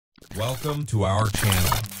Welcome to our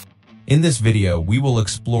channel. In this video, we will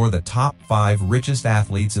explore the top 5 richest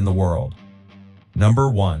athletes in the world. Number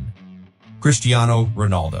 1. Cristiano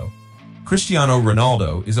Ronaldo. Cristiano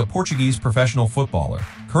Ronaldo is a Portuguese professional footballer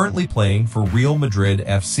currently playing for Real Madrid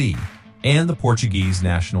FC and the Portuguese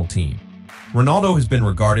national team. Ronaldo has been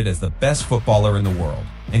regarded as the best footballer in the world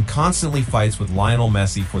and constantly fights with Lionel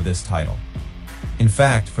Messi for this title. In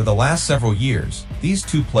fact, for the last several years, these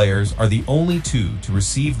two players are the only two to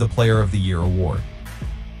receive the Player of the Year award.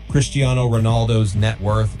 Cristiano Ronaldo's net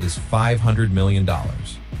worth is $500 million.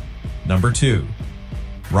 Number 2.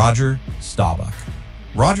 Roger Staubach.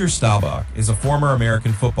 Roger Staubach is a former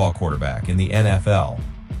American football quarterback in the NFL.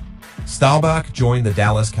 Staubach joined the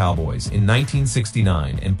Dallas Cowboys in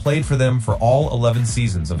 1969 and played for them for all 11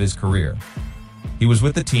 seasons of his career. He was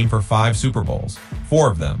with the team for 5 Super Bowls,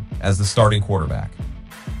 4 of them as the starting quarterback.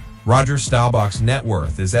 Roger Staubach's net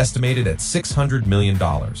worth is estimated at $600 million.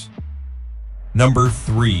 Number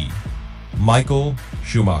 3. Michael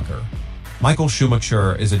Schumacher. Michael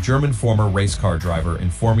Schumacher is a German former race car driver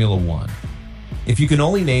in Formula 1. If you can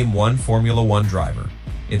only name one Formula 1 driver,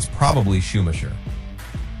 it's probably Schumacher.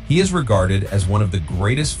 He is regarded as one of the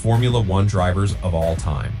greatest Formula 1 drivers of all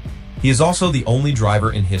time. He is also the only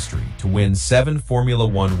driver in history to win 7 Formula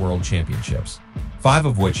 1 World Championships, 5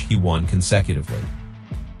 of which he won consecutively.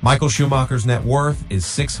 Michael Schumacher's net worth is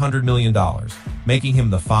 $600 million, making him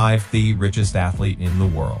the 5th richest athlete in the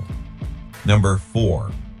world. Number 4.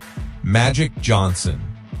 Magic Johnson.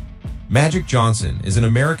 Magic Johnson is an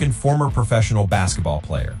American former professional basketball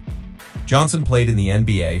player. Johnson played in the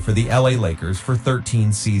NBA for the LA Lakers for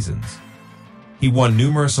 13 seasons. He won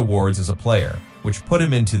numerous awards as a player, which put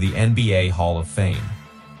him into the NBA Hall of Fame.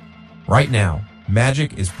 Right now,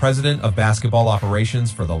 Magic is president of basketball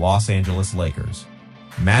operations for the Los Angeles Lakers.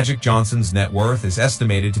 Magic Johnson's net worth is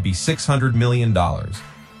estimated to be $600 million,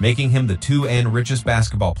 making him the 2nd richest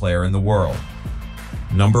basketball player in the world.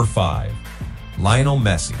 Number 5. Lionel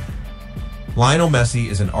Messi. Lionel Messi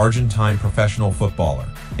is an Argentine professional footballer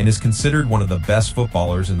and is considered one of the best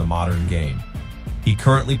footballers in the modern game. He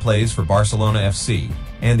currently plays for Barcelona FC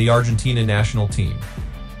and the Argentina national team.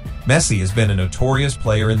 Messi has been a notorious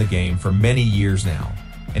player in the game for many years now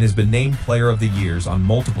and has been named Player of the Year on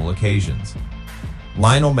multiple occasions.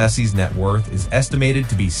 Lionel Messi's net worth is estimated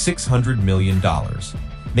to be $600 million,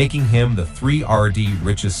 making him the 3rd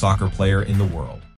richest soccer player in the world.